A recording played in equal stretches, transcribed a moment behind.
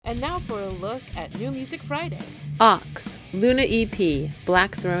And now for a look at New Music Friday. Ox, Luna EP,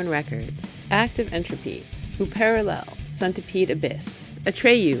 Black Throne Records. Active Entropy, Who Parallel, Centipede Abyss.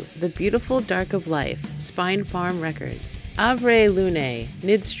 Atreyu, The Beautiful Dark of Life, Spine Farm Records. Avril Lune,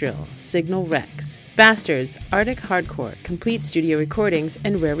 Nidstrill, Signal Rex. Bastards, Arctic Hardcore, Complete Studio Recordings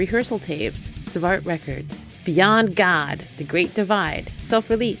and Rare Rehearsal Tapes, Savart Records. Beyond God, The Great Divide,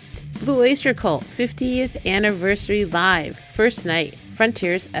 self-released. Blue Oyster Cult, 50th Anniversary Live, First Night,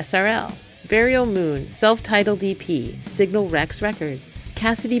 Frontiers SRL. Burial Moon, self-titled EP, Signal Rex Records.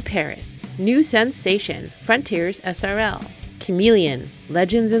 Cassidy Paris, New Sensation, Frontiers SRL. Chameleon,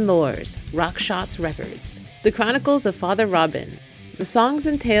 Legends and Lores, Rock Shots Records. The Chronicles of Father Robin, The Songs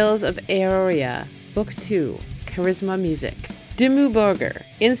and Tales of Aeoria, Book 2, Charisma Music. Dimmu Borgir,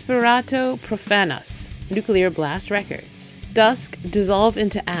 Inspirato Profanus, Nuclear Blast Records. Dusk, Dissolve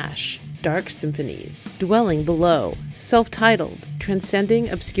into Ash, Dark Symphonies. Dwelling Below, self-titled, Transcending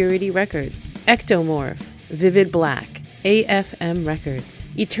Obscurity Records. Ectomorph, Vivid Black, AFM Records.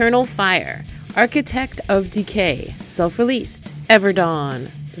 Eternal Fire, Architect of Decay, self-released. Everdawn,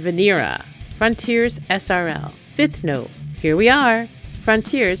 Venera, Frontiers SRL. Fifth Note, Here We Are,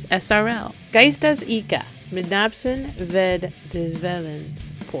 Frontiers SRL. Geistas Ika, Midnapsen ved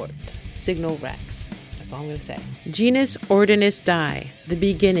Desvelens Port, Signal Rex. That's all I'm going to say. Genus Ordinus Die, The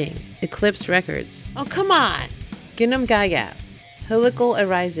Beginning, Eclipse Records. Oh, come on! Ginam Gagap, Helical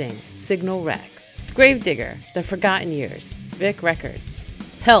Arising, Signal Rex. Gravedigger, The Forgotten Years, Vic Records.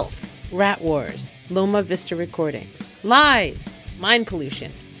 Health, Rat Wars, Loma Vista Recordings. Lies, Mind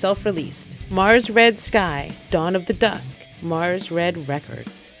Pollution, self-released. Mars Red Sky, Dawn of the Dusk, Mars Red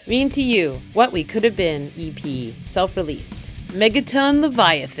Records. Mean to You, What We Could Have Been, EP, self-released. Megaton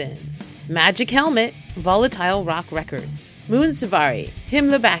Leviathan, Magic Helmet, Volatile Rock Records. Moon Savari,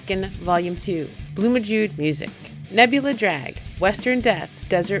 Himlabacken, Volume 2, Bloomajude Music. Nebula Drag, Western Death,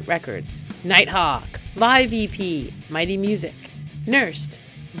 Desert Records. Nighthawk, Live EP, Mighty Music. Nursed,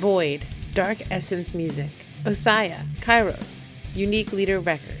 Void, Dark Essence Music. Osaya, Kairos, Unique Leader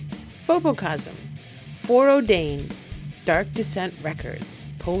Records. Phobocosm, Foreordained, Dark Descent Records.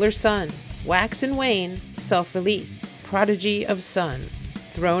 Polar Sun, Wax and Wane, self-released. Prodigy of Sun,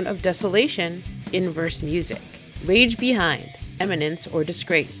 Throne of Desolation, Inverse Music. Rage Behind, Eminence or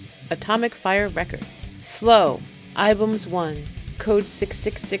Disgrace, Atomic Fire Records. Slow, Albums 1, Code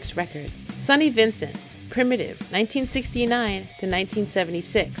 666 Records. Sonny Vincent, Primitive, 1969 to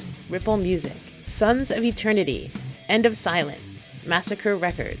 1976, Ripple Music. Sons of Eternity, End of Silence, Massacre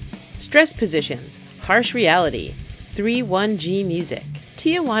Records. Stress Positions, Harsh Reality, 31G Music.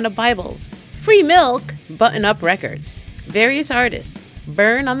 Tijuana Bibles, Free Milk, Button Up Records. Various artists,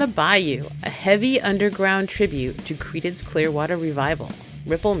 Burn on the Bayou, a heavy underground tribute to Creedence Clearwater Revival,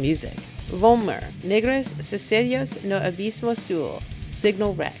 Ripple Music. Vomer, Negros Cecilios no Abismo Sul,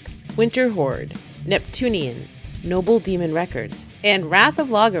 Signal Rex. Winter Horde, Neptunian, Noble Demon Records. And Wrath of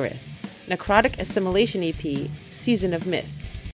Logaris, Necrotic Assimilation EP, Season of Mist.